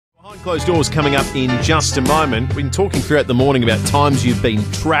Behind Closed Doors coming up in just a moment. We've been talking throughout the morning about times you've been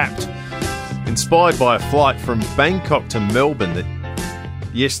trapped, inspired by a flight from Bangkok to Melbourne that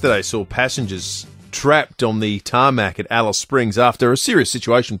yesterday saw passengers trapped on the tarmac at Alice Springs after a serious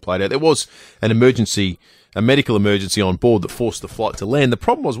situation played out. There was a medical emergency on board that forced the flight to land. The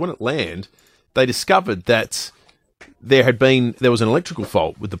problem was when it landed, they discovered that there was an electrical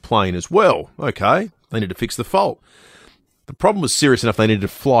fault with the plane as well. Okay, they needed to fix the fault. The problem was serious enough they needed to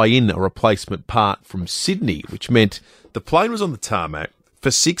fly in a replacement part from Sydney, which meant the plane was on the tarmac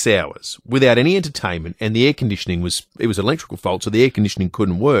for 6 hours without any entertainment, and the air conditioning was an electrical fault, so the air conditioning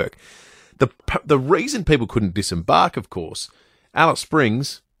couldn't work. The reason people couldn't disembark, of course, Alice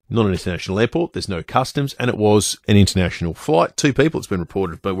Springs, not an international airport, there's no customs, and it was an international flight. 2 people, it's been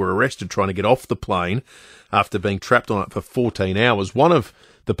reported, but were arrested trying to get off the plane after being trapped on it for 14 hours. One of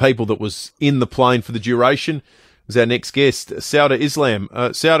the people that was in the plane for the duration was our next guest, Sauda Islam.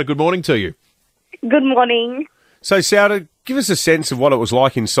 Sauda, good morning to you. Good morning. So, Sauda, give us a sense of what it was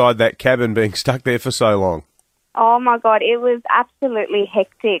like inside that cabin being stuck there for so long. Oh, my God, it was absolutely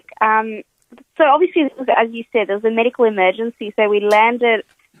hectic. So, obviously, as you said, there was a medical emergency, so we landed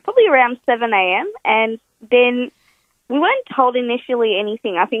probably around 7 a.m., and then we weren't told initially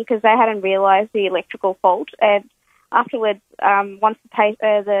anything, I think, because they hadn't realised the electrical fault, and afterwards, once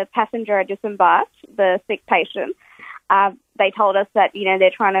the passenger had disembarked, the sick patient, they told us that,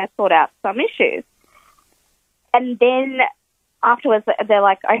 they're trying to sort out some issues. And then afterwards, they're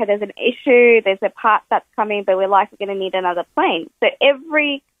like, okay, there's an issue, there's a part that's coming, but we're likely going to need another plane. So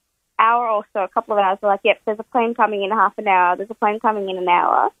every hour or so, a couple of hours, we're like, yep, there's a plane coming in half an hour, there's a plane coming in an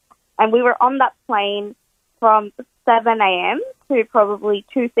hour. And we were on that plane from 7 a.m. to probably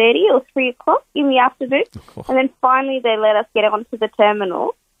 2:30 or 3 o'clock in the afternoon. And then finally they let us get onto the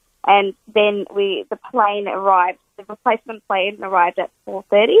terminal, and then the plane arrived. The replacement plane arrived at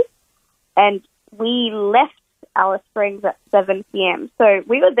 4:30, and we left Alice Springs at 7 p.m. So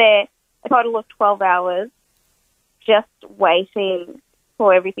we were there a total of 12 hours just waiting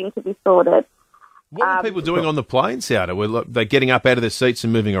for everything to be sorted. What were people doing on the plane, Sauda? Were they getting up out of their seats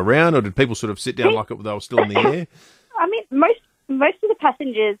and moving around, or did people sort of sit down like they were still in the air? I mean, most of the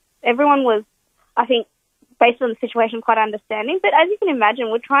passengers, everyone was, I think, based on the situation, quite understanding. But as you can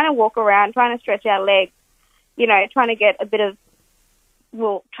imagine, we're trying to walk around, trying to stretch our legs, trying to get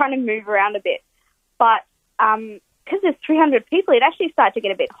trying to move around a bit. But because there's 300 people, it actually started to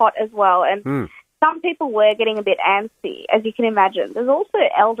get a bit hot as well. And some people were getting a bit antsy, as you can imagine. There's also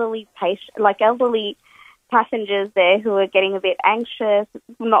elderly passengers there who are getting a bit anxious,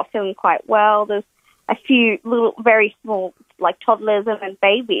 not feeling quite well. There's a few little, very small, like toddlers and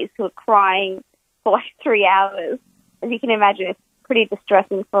babies who are crying for like 3 hours. As you can imagine, it's pretty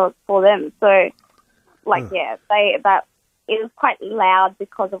distressing for them. So, it was quite loud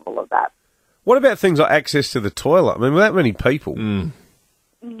because of all of that. What about things like access to the toilet? I mean, with that many people.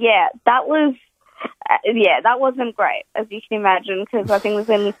 Yeah, that wasn't great, as you can imagine, because I think there's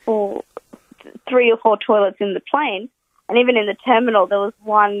only 3 or 4 toilets in the plane. And even in the terminal, there was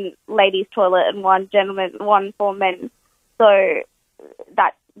one ladies' toilet and one gentleman, one for men. So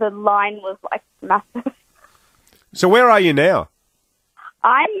that the line was like massive. So where are you now?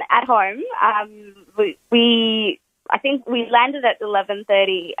 I'm at home. I think we landed at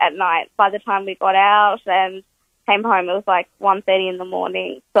 11:30 at night. By the time we got out and came home, it was like 1:30 in the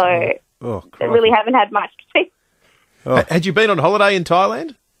morning. So I really haven't had much to see. Had you been on holiday in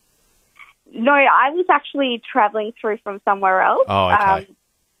Thailand? No, I was actually travelling through from somewhere else. Oh, okay.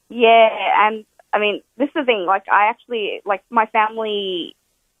 And I mean, this is the thing. Like, I actually, my family,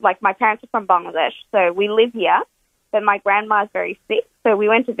 my parents are from Bangladesh, so we live here. But my grandma is very sick, so we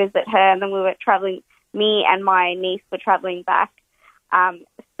went to visit her, and then we were travelling. Me and my niece were travelling back.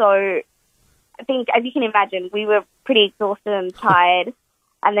 So I think, as you can imagine, we were pretty exhausted and tired.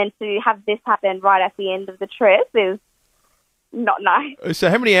 And then to have this happen right at the end of the trip is not nice. So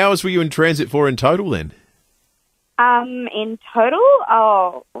how many hours were you in transit for in total then? In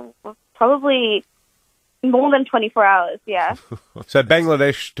total, probably more than 24 hours, yeah. So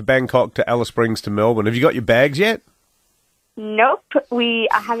Bangladesh to Bangkok to Alice Springs to Melbourne. Have you got your bags yet? Nope. I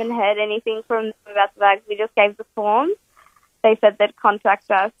haven't heard anything from them about the bags. We just gave the forms. They said they'd contact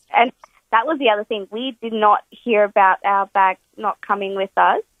us. And that was the other thing. We did not hear about our bags not coming with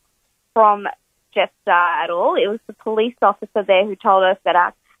us from Jetstar at all. It was the police officer there who told us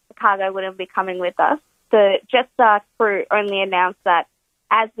that the cargo wouldn't be coming with us. The Jetstar crew only announced that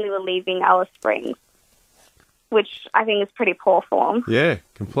as we were leaving Alice Springs, which I think is pretty poor form. Yeah,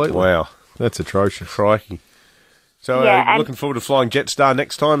 completely. Wow, that's atrocious. Crikey. So looking forward to flying Jetstar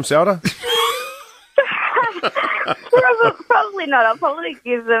next time, Sauda? Probably not. I'll probably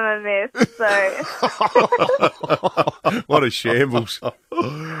give them a miss. So What a shambles. I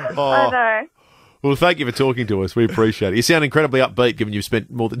know. Well, thank you for talking to us. We appreciate it. You sound incredibly upbeat given you've spent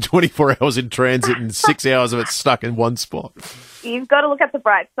more than 24 hours in transit and 6 hours of it stuck in one spot. You've got to look at the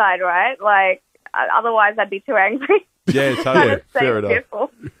bright side, right? Like, otherwise I'd be too angry. Yeah, totally. Fair enough.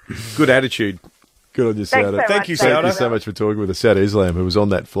 Cheerful. Good attitude. Good on you, Thanks Sauda. so Thank much, you, Dave. Thank you Sauda. so much for talking with us, Sauda Islam, who was on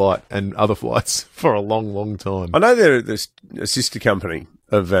that flight and other flights for a long, long time. I know they're a sister company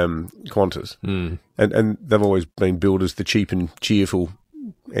of Qantas, and they've always been billed as the cheap and cheerful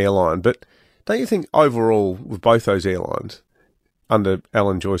airline. But don't you think overall, with both those airlines, under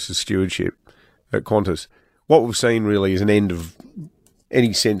Alan Joyce's stewardship at Qantas, what we've seen really is an end of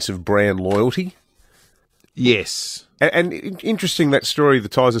any sense of brand loyalty? Yes. And interesting, that story the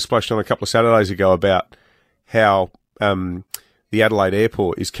Tiser splashed on a couple of Saturdays ago about how the Adelaide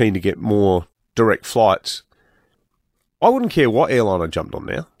airport is keen to get more direct flights. I wouldn't care what airline I jumped on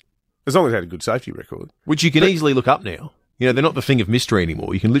now, as long as it had a good safety record. Which you can easily look up now. You know, they're not the thing of mystery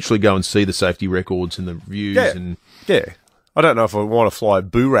anymore. You can literally go and see the safety records and the reviews. Yeah. And Yeah. I don't know if I want to fly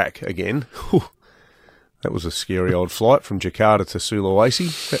Burak again. That was a scary old flight from Jakarta to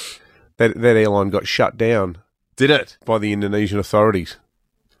Sulawesi. That airline got shut down. Did it? By the Indonesian authorities,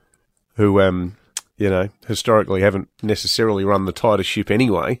 who, historically haven't necessarily run the tightest ship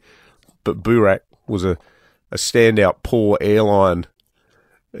anyway. But Burak was a standout poor airline,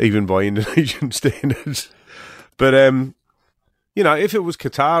 even by Indonesian standards. But, if it was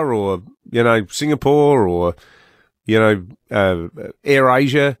Qatar or, Singapore or,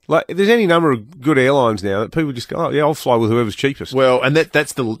 AirAsia, like there's any number of good airlines now that people just go, oh, yeah, I'll fly with whoever's cheapest. Well, and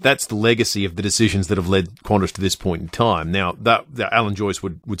that's the legacy of the decisions that have led Qantas to this point in time. Now, that Alan Joyce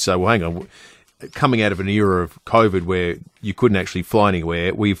would say, well, hang on, coming out of an era of COVID where you couldn't actually fly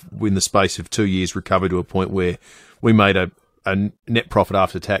anywhere, we've, in the space of 2 years, recovered to a point where we made a net profit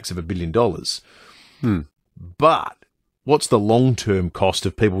after tax of $1 billion. But what's the long-term cost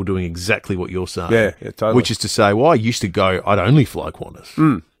of people doing exactly what you're saying? Yeah, totally. Which is to say, well, I used to go, I'd only fly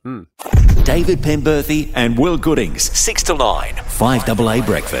Qantas. David Penberthy and Will Goodings, 6 to 9, 5AA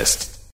Breakfast.